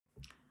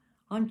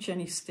I'm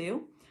Jenny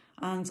Steele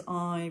and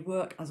I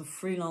work as a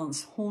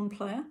freelance horn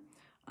player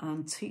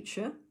and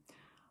teacher,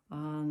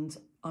 and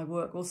I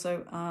work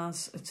also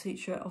as a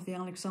teacher of the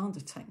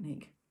Alexander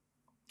technique.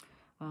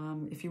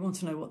 If you want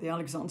to know what the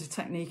Alexander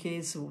technique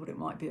is or what it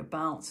might be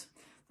about,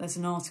 there's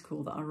an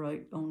article that I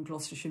wrote on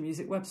Gloucestershire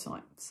Music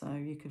website, so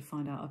you can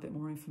find out a bit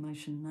more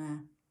information there.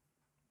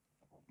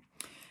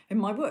 In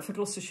my work for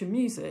Gloucestershire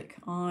Music,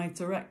 I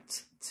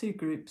direct two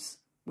groups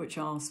which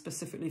are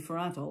specifically for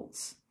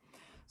adults.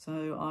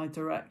 So I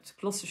direct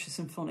Gloucestershire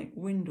Symphonic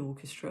Wind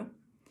Orchestra,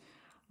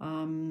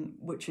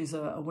 which is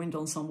a wind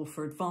ensemble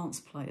for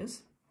advanced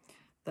players.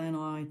 Then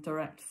I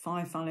direct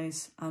Five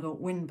Valleys Adult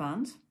Wind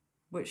Band,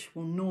 which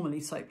will normally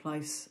take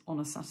place on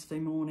a Saturday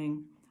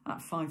morning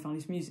at Five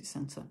Valleys Music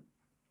Centre.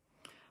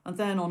 And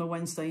then on a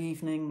Wednesday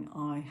evening,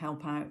 I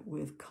help out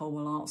with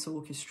Colwell Arts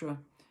Orchestra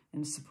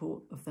in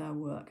support of their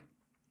work.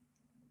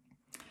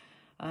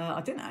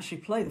 I didn't actually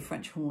play the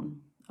French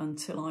horn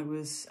until I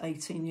was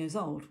 18 years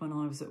old when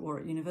I was at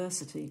Warwick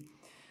University.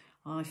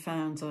 I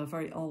found a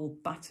very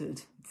old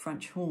battered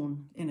French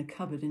horn in a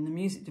cupboard in the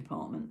music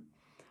department,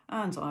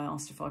 and I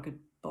asked if I could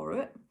borrow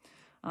it.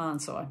 And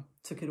so I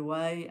took it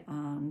away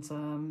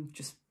and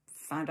just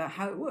found out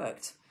how it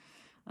worked,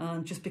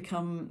 and just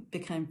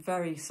became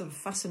very sort of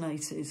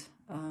fascinated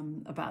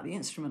about the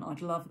instrument. I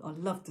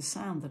loved the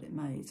sound that it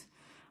made,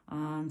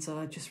 and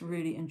just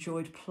really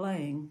enjoyed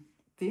playing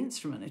the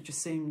instrument. It just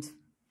seemed,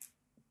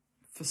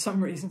 for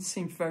some reason,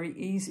 seemed very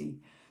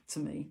easy to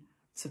me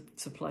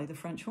to play the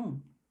French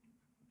horn.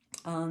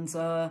 And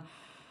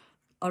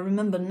I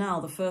remember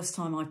now the first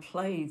time I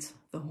played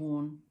the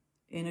horn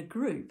in a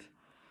group.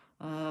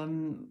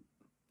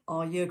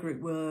 Our year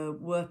group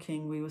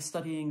we were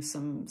studying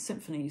some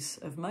symphonies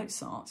of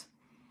Mozart,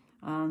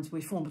 and we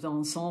formed an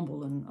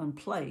ensemble and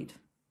played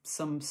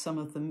some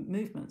of the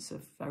movements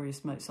of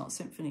various Mozart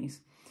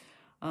symphonies.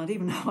 And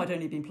even though I'd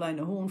only been playing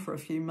the horn for a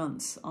few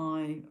months,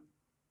 I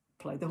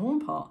played the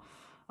horn part.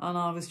 And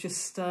I was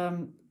just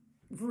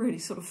really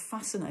sort of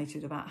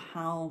fascinated about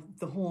how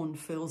the horn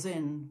fills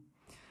in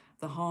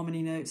the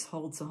harmony notes,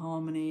 holds the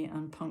harmony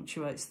and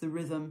punctuates the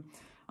rhythm.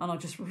 And I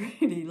just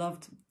really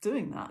loved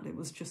doing that. It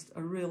was just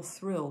a real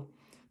thrill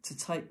to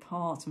take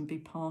part and be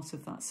part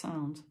of that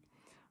sound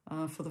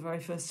for the very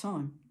first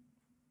time.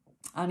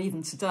 And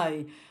even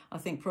today, I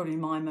think probably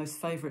my most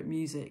favourite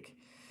music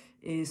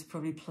is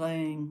probably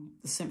playing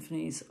the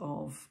symphonies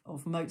of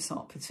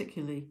Mozart,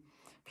 particularly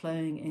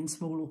playing in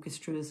small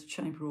orchestras,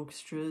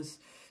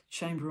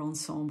 chamber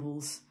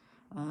ensembles,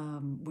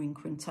 wind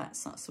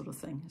quintets, that sort of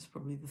thing. It's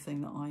probably the thing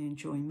that I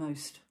enjoy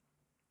most.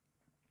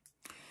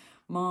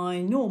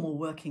 My normal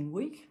working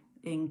week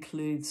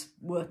includes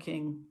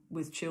working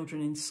with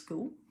children in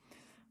school,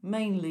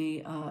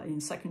 mainly in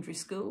secondary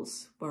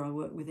schools where I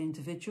work with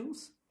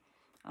individuals,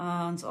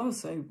 and I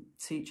also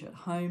teach at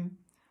home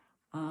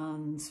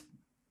and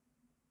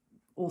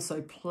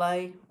also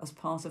play as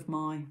part of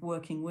my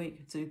working week.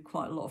 I do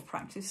quite a lot of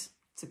practice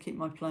to keep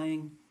my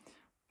playing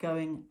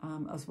going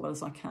as well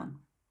as I can.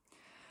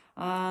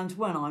 And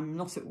when I'm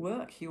not at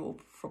work, you'll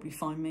probably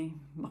find me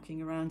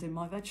mucking around in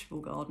my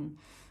vegetable garden,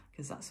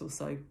 because that's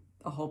also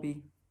a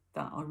hobby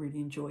that I really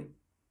enjoy.